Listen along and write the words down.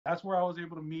That's where I was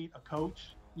able to meet a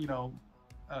coach,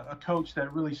 a coach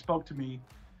that really spoke to me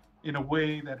in a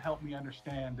way that helped me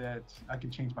understand that I can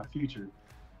change my future.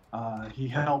 He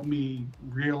helped me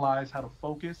realize how to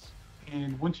focus.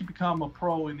 And once you become a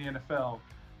pro in the NFL,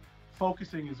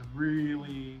 focusing is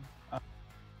really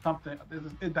something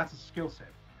that's a skill set.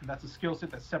 And that's a skill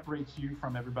set that separates you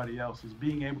from everybody else, is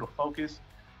being able to focus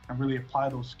and really apply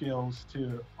those skills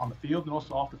to on the field and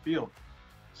also off the field.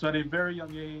 So at a very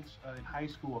young age in high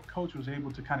school, a coach was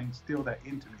able to kind of instill that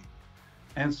into me.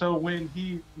 And so when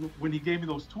he gave me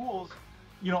those tools,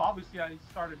 obviously I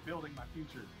started building my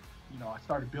future. I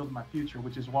started building my future,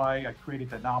 which is why I created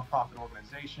that nonprofit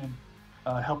organization,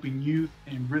 helping youth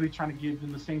and really trying to give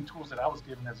them the same tools that I was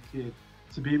given as a kid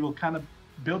to be able to kind of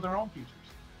build their own futures.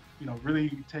 Really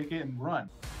take it and run.